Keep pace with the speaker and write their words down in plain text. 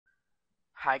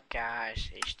Hi guys,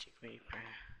 HDCreeper,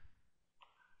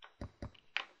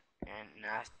 and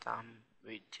last time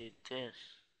we did this.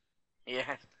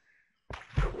 Yeah,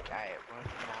 got it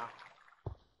working now.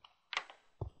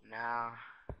 Now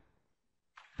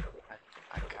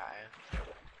I got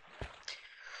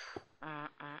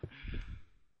it.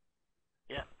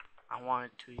 Yep, I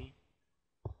wanted to eat.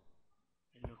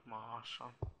 And look my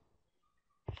awesome.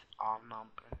 It's all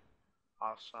number.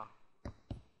 Also,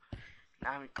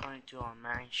 now we're going to our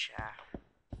mine shaft.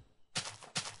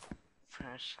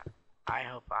 First, I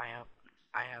hope I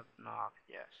have not,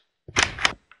 yes.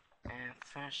 And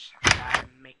first, I gotta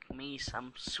make me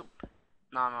some soup.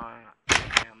 No,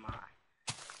 am I?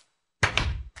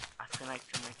 I feel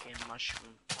like to make a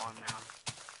mushroom farm now.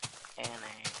 And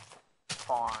a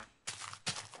farm.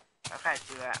 I gotta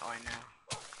do that right now.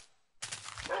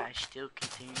 I still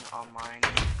continue on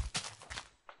mining.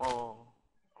 Oh,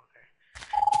 okay.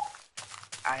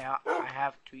 I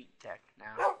have 3 tech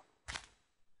now.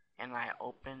 And I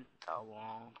opened the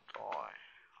wrong door.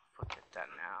 Forget that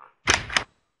now.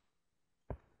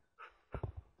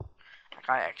 I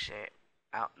gotta exit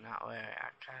out now. Where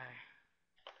okay.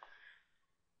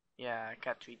 Yeah, I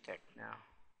got 3 tech now.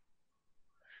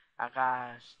 I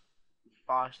gotta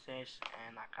pause this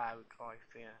and I gotta record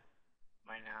here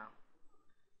right now.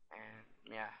 And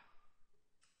yeah,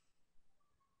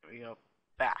 we are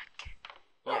back.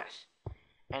 Yes,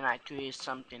 and I tweeted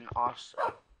something also.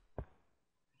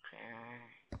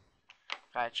 Okay,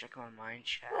 gotta check my mine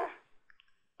chat.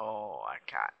 Oh, I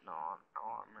got no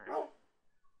armor.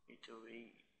 Need to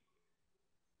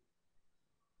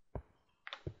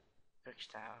fix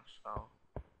that. So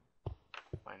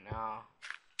right now,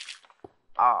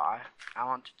 oh, I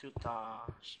want to do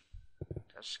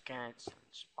the skeleton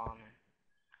spawning.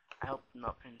 I hope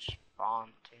nothing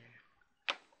spawned there.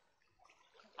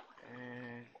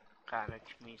 And gotta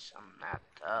make me some that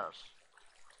does.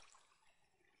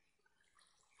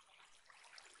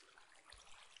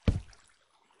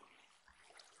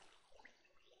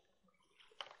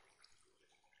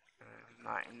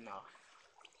 Not enough.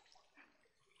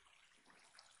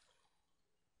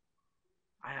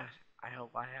 I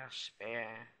hope I have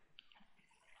spare.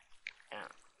 And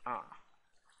okay.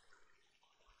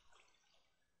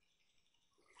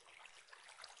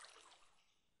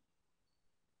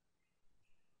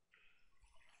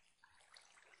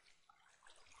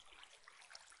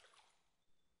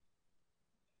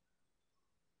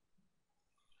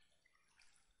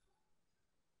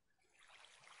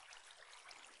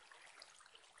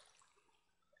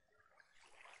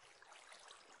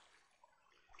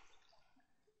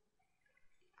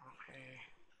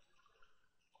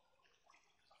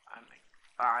 I make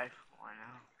 5 right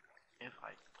now. If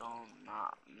I don't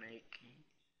not make it,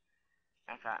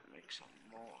 I gotta make some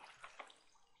more.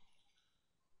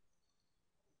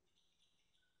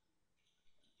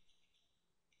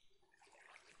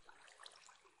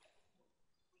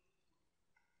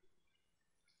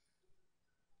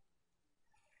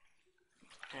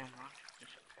 Damn,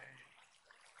 it's okay.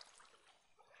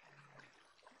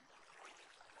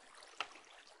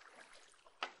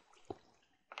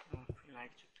 I don't feel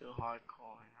like to do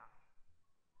hardcore now.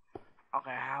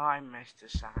 Okay, how I missed the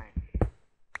sign?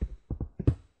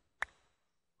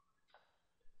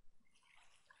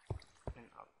 And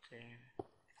up there.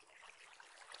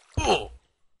 Oh!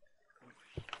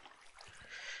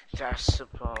 That's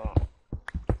supposed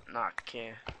not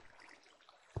care.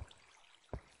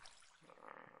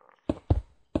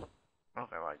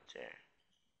 Okay, right there.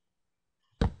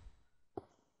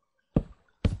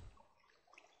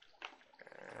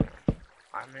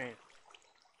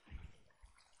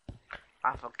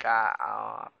 I forgot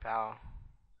about.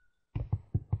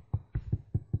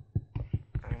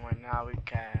 Anyway, now we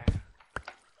can.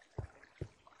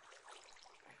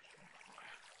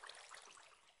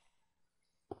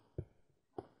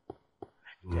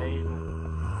 Okay.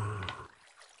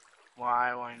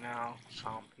 Why right now,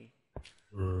 zombie?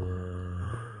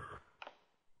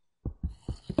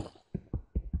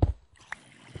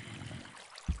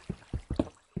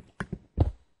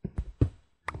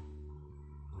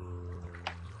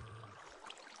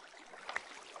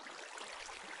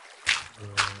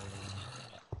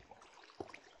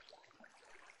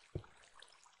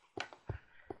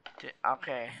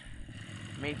 Okay,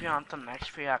 maybe on the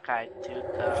next video I do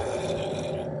the.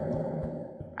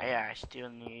 Yeah, I still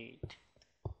need.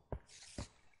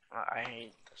 I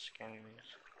hate the scanning.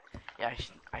 Yeah,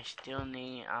 I still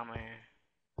need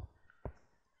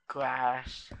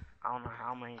grass. I don't know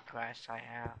how many grass I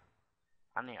have.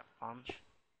 I need a bunch.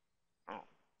 Oh.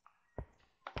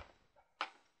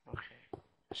 Okay.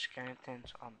 The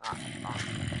skeletons are not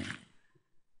fun.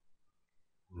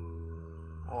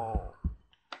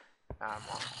 I'm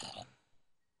on.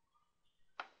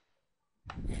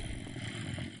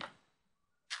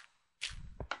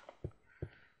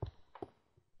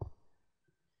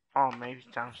 Oh, maybe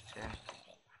downstairs.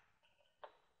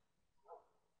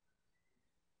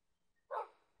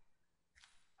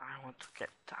 I want to get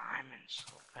diamonds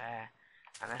so bad.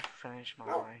 And I finish my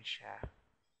mine shaft.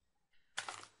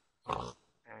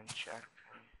 And check.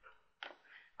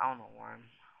 I don't know why I'm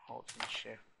holding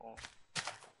shift for.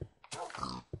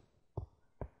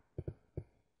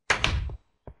 I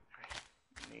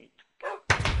need to get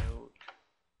loot.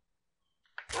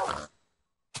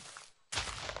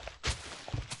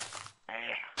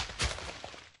 Hey.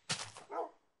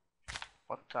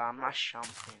 What the? I'm not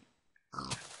jumping.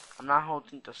 I'm not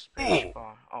holding the space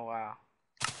bar. Oh wow.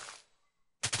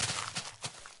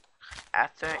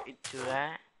 After I do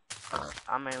that,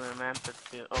 I may remember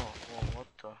to. Oh, whoa, what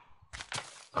the?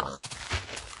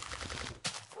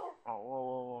 Oh,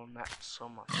 whoa, not so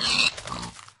much.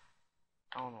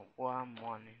 I don't know what I'm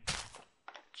wanting.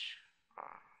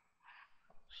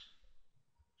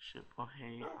 Super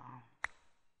hate.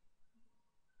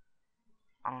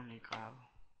 I don't need gravel.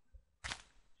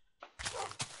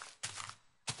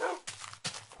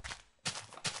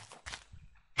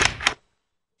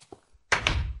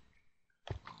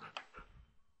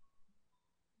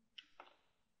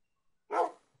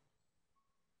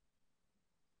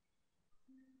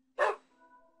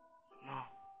 No,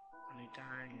 I need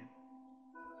iron.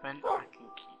 Then I can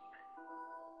keep.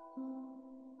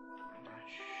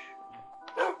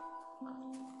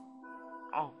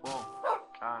 Oh, whoa,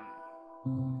 gun.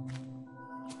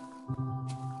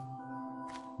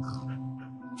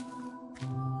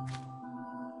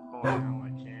 Oh, now I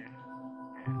can.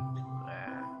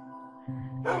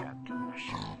 And got the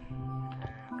mushroom.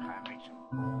 And can I make some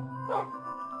wool?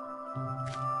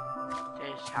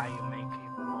 This is how you make a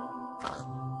wool.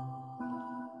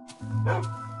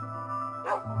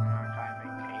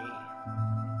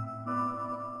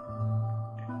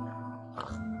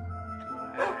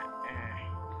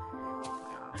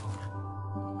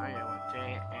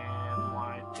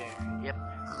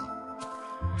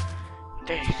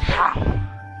 This is how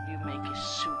you make a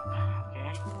soup,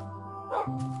 okay?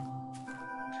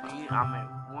 So I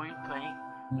make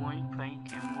one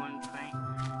plank, and one plank.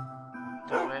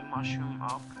 The red mushroom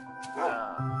up, the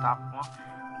top one,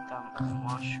 the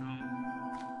mushroom.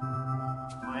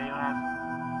 Where you have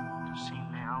the same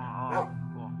now, oh,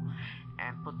 cool.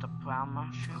 And put the brown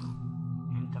mushroom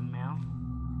in the middle,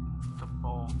 the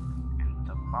bowl, and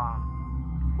the bottom.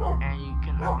 And you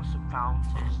can also find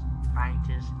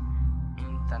this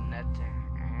in the nether.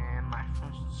 And my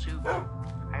first soup,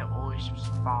 I always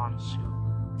spawn soup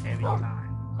every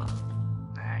time.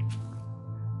 Like,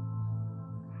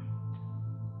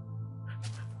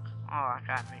 oh, I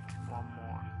gotta make one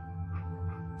more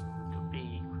to be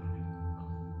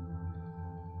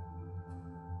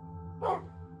equal.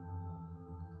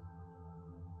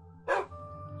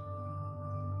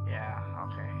 Yeah,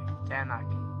 okay. Then I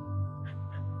can.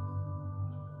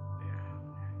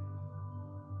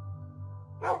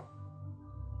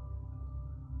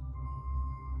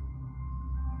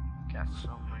 Got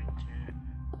so many too.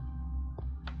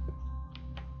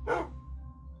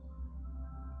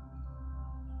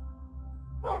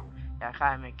 Yeah, I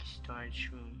gotta make a storage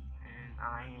room and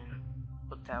iron.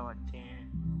 Put that right there.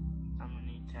 I'm gonna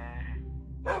need that.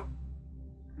 I'm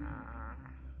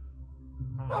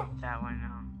gonna need that right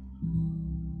now.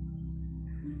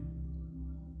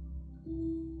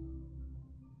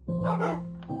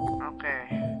 Okay.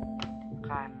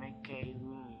 Gotta make a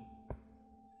room.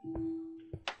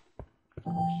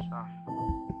 So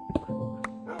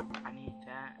I need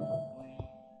that.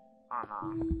 Oh no.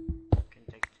 I can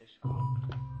take this off.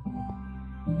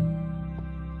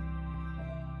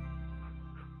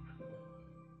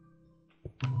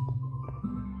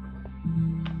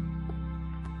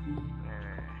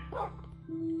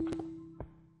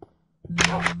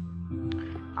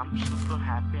 I'm super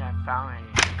happy I found a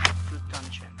good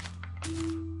dungeon.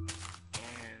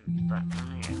 And the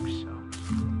only episode.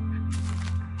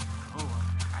 Oh,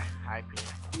 I hype it.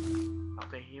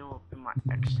 Okay, here will be my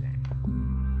exit.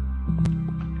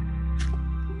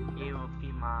 Here will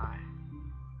be my, I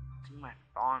think my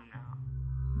farm now.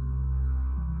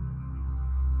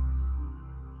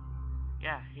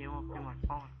 Yeah, here will be my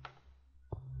farm.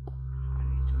 I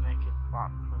need to make it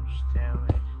proper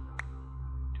stairways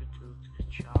to do the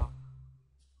job.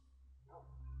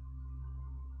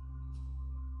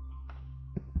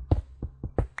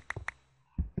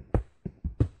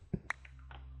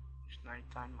 It's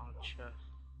nighttime, I'll just.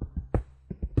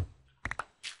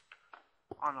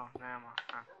 Oh no, never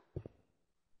mind.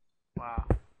 Wow.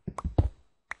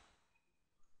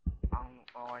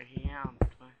 Oh, yeah.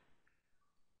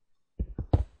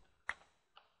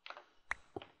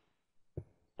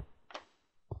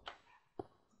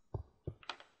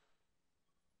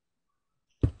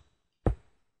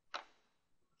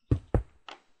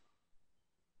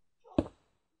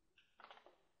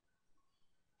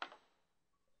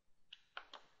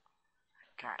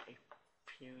 Got a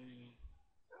feeling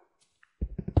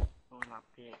I will not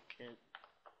be a kid.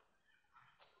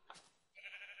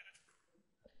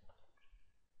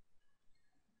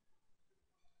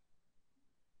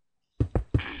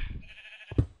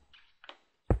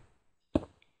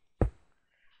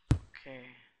 Okay,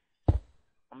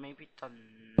 or maybe the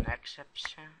next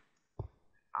episode.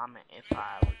 If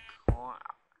I record,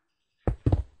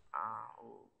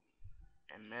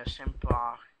 a missing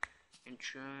block,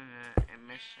 intruder, a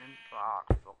missing block,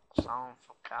 for someone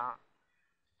forgot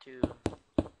to.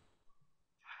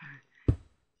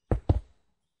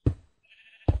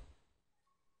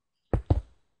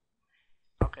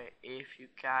 Okay, if you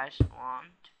guys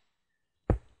want,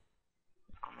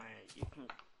 you can.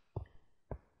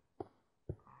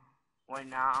 Right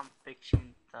now, I'm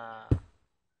fixing the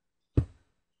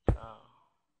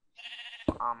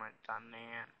done.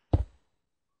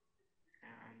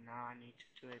 And now I need to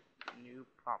do a new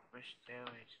proper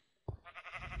stairways.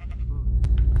 Ooh.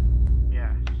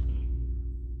 Yeah,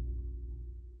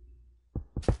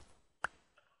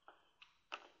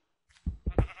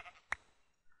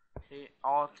 see,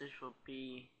 all this will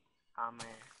be,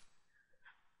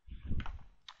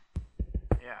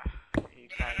 yeah, you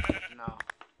guys know,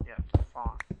 yeah, the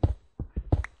font.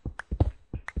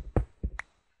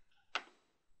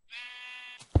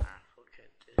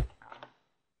 Forget this now.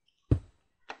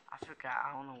 I forgot, I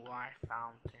don't know why I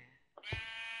found it.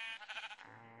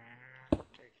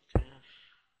 Take this.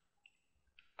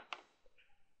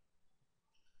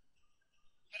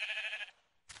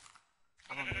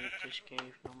 I don't need this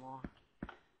cave no more.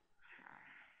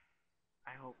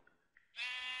 I hope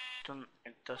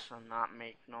it does not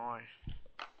make noise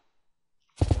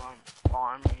while I'm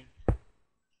farming.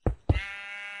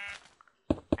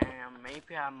 And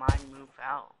maybe I might move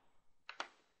out.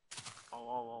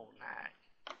 Oh, nice.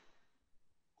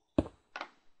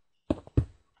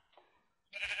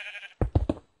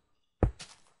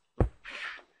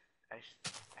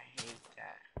 I hate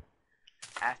that.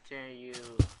 After you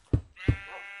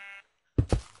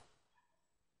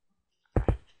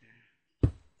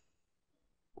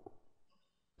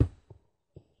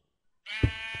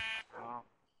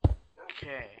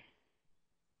okay.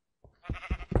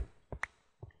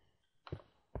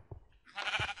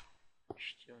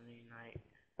 Still need night.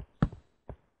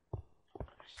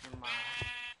 See my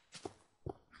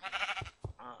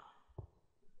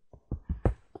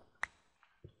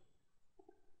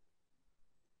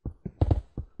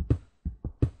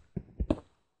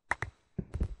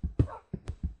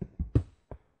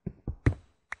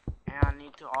and I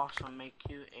need to also make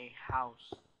you a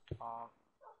house, dog.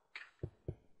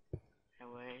 Hey,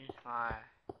 where's my house?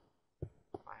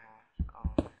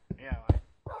 Oh, yeah, right.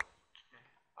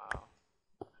 Oh,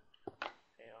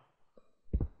 yeah.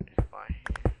 It's right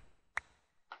here.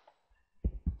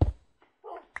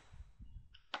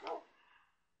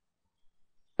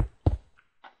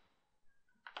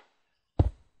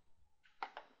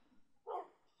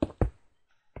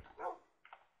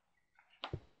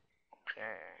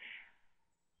 Okay.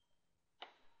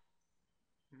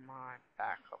 My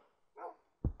backup.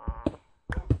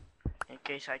 In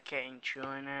case I get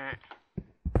injured,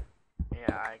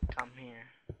 yeah, I come here.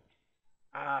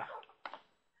 I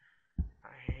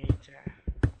hate that.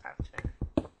 That's it.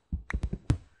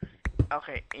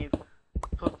 Okay, if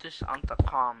put this on the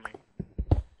comment.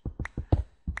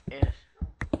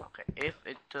 If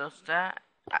it does that,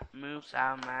 it moves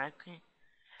automatically.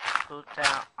 Put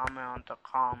that on the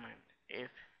comment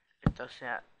if it does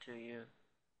that to you.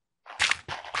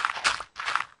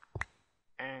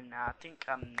 And I think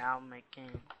I'm now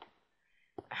making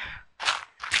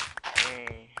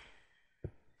a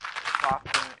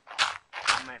proper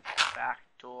back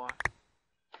door.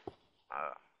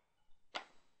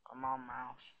 Come on,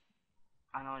 mouse.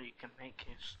 I know you can make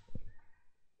this.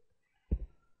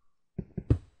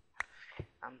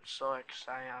 I'm so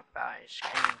excited about a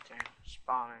skeleton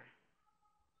spawner.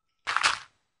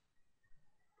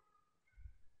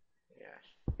 Yes.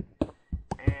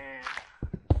 And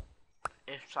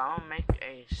if someone make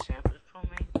a sample for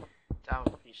me, that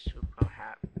would be super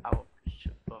happy. I would be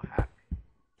super happy.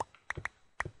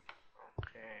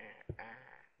 Okay,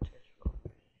 and this will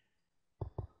be.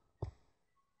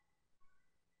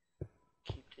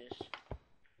 Keep this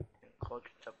and go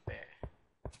to the bed.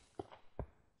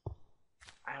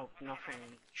 I hope nothing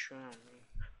intrudes me.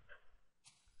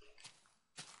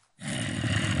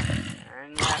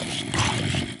 And yes,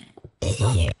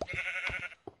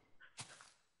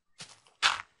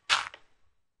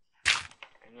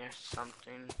 and yes,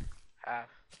 something have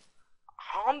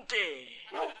haunted.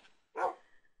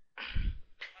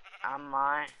 Am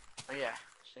I? Oh yeah,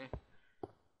 see?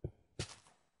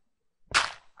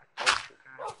 I told you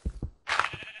guys.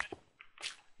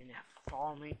 In a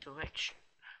farming direction.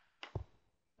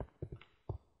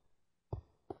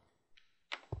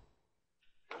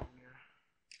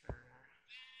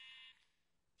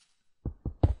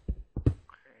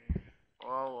 Okay.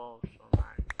 Whoa, so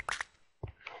nice.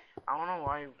 I don't know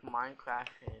why Minecraft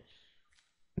is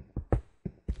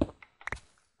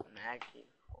maggy.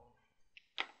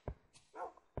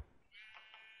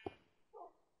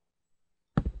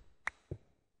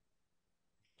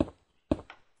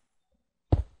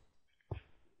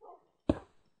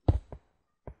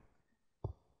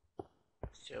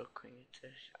 Still clean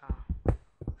this.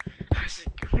 I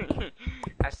said green.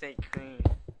 I said green.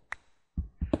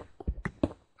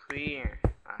 Clear.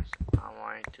 I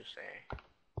wanted to say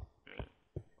me.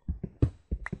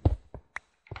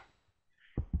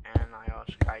 And I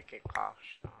also gotta get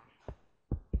cobblestone.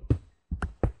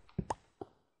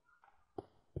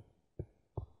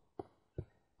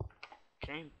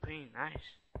 Game pretty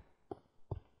nice.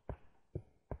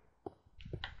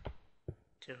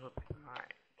 To hook my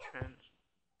trends.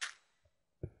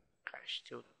 I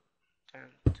still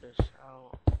tend to sell.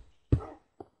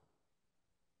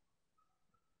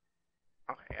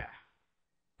 Okay, yeah.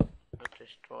 Put the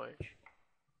storage.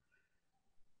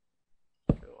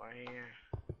 Go right here.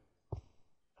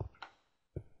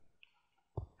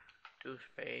 Do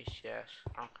space, yes.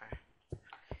 Okay.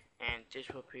 And this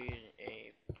will be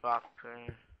a block per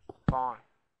farm.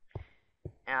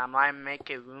 And I might make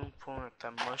a room for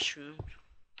the mushrooms.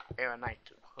 Every night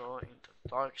to grow into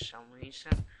dark some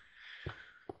reason.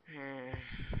 And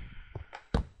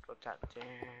put that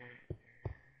there.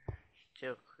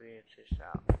 Still create this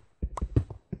out.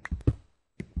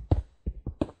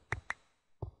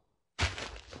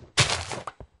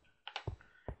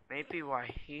 Maybe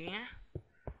right here,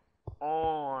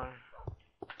 or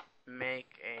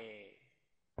make a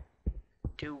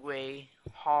two-way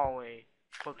hallway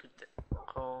close to the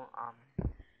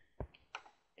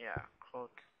close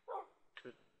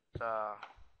to the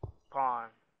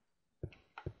pond.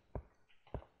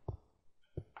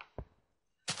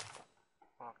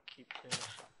 I'll keep this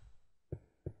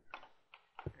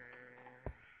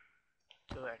and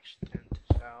to extend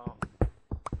this out.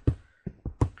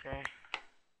 Okay.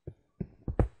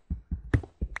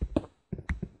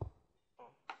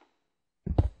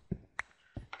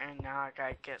 And now I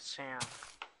gotta get sand.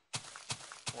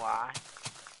 Why?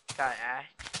 Gotta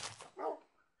act.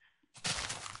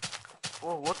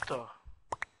 Whoa, what the?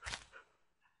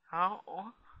 How?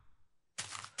 Oh,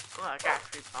 I got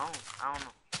 3 bones. I don't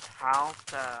know how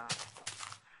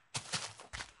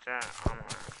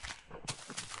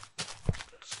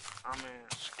I'm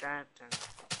a skeleton.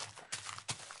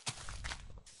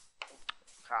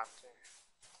 Got there.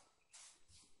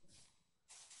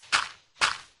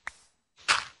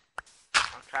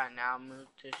 Okay, now move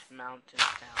this mountain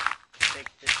down. Take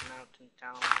this mountain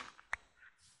down.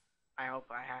 I hope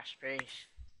I have space.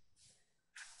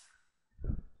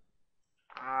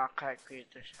 Okay,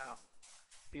 create this out.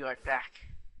 Be right back.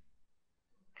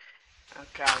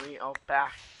 Okay, we are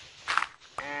back.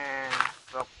 And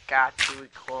forgot to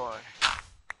record.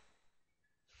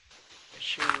 I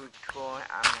should record.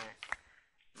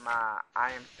 My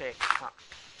iron pick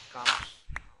comes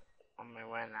on my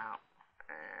way out.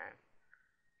 And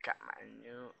got my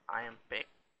new iron pick.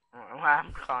 What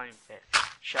I'm calling pick.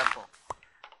 Shovel.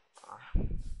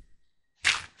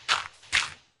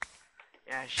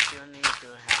 Yeah, I still need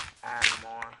to add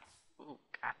more. Ooh,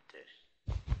 got this.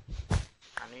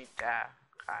 I need that.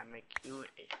 I make you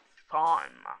a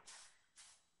farm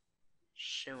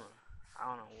soon. I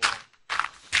don't know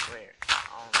where. I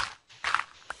don't know.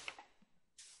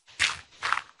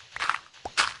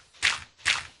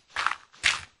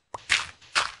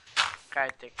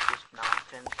 Gotta take this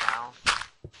mountain down.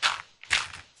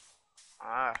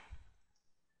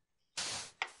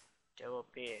 There will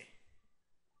be.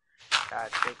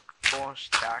 Gotta take 4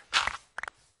 stacks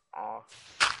of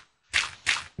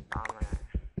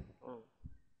ooh,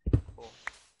 cool.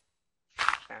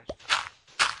 Sandstone.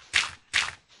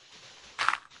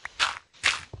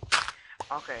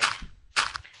 Okay.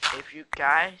 If you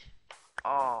guys I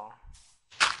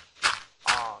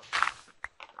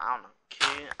don't know,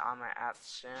 I'm gonna add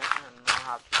sand and know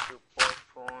how to do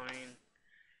point.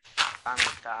 I'm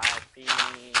gonna IP,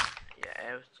 yeah,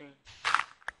 everything.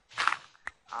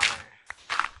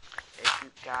 If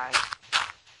you guys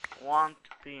want to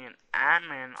be an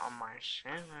admin on my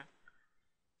server,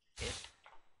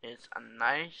 it's a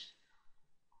nice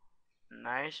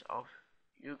of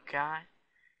you guys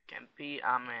can be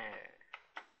oh,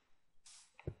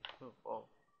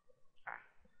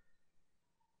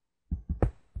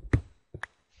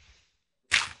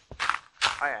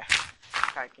 yeah,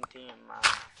 I continue my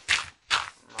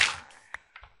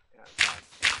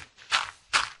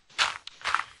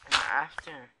and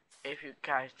after, if you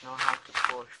guys know how to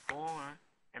push forward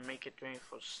and make it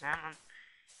 24/7,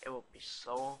 it will be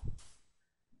so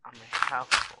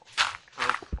helpful.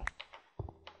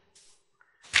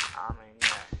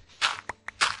 Yeah.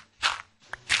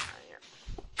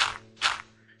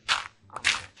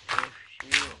 If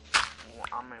you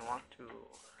want to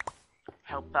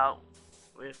help out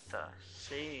with the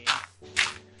sea,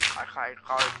 I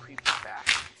call it creeper back.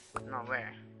 No,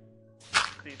 where?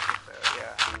 Creeper,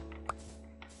 yeah.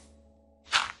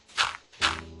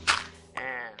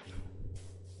 And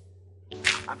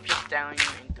I'm just telling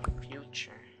you, in the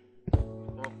future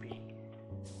will be.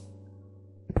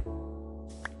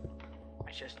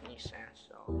 I just need sense,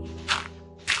 so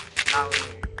not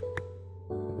really.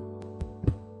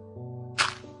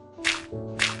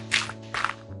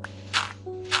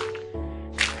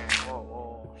 And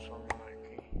whoa, so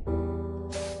naggy.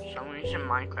 Some reason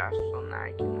Minecraft is so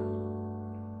naggy now.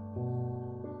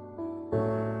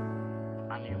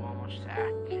 I need one more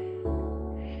stack.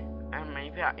 And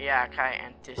maybe I can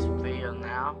end this video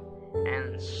now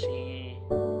and see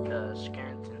the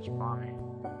skeleton spawning.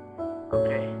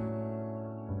 Okay.